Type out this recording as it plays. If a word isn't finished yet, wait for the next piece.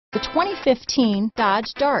The 2015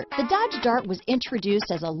 Dodge Dart. The Dodge Dart was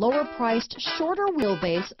introduced as a lower-priced, shorter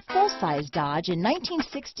wheelbase, full-size Dodge in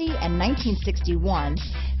 1960 and 1961,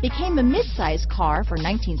 became a mid-size car for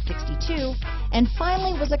 1962, and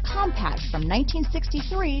finally was a compact from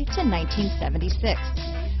 1963 to 1976.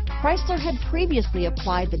 Chrysler had previously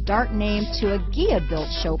applied the Dart name to a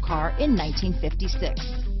Ghia-built show car in 1956.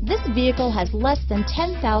 This vehicle has less than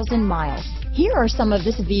 10,000 miles. Here are some of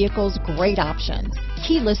this vehicle's great options: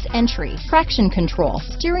 keyless entry, traction control,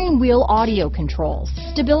 steering wheel audio controls,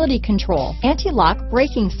 stability control, anti-lock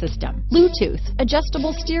braking system, Bluetooth,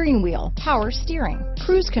 adjustable steering wheel, power steering,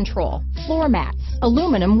 cruise control, floor mats,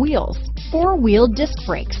 aluminum wheels, four-wheel disc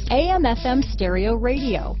brakes, AM/FM stereo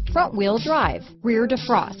radio, front-wheel drive, rear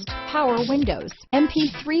defrost, power windows,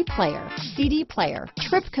 MP3 player, CD player,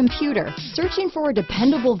 trip computer. Searching for a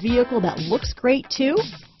dependable vehicle that looks great too?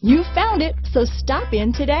 You found it, so stop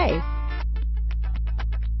in today.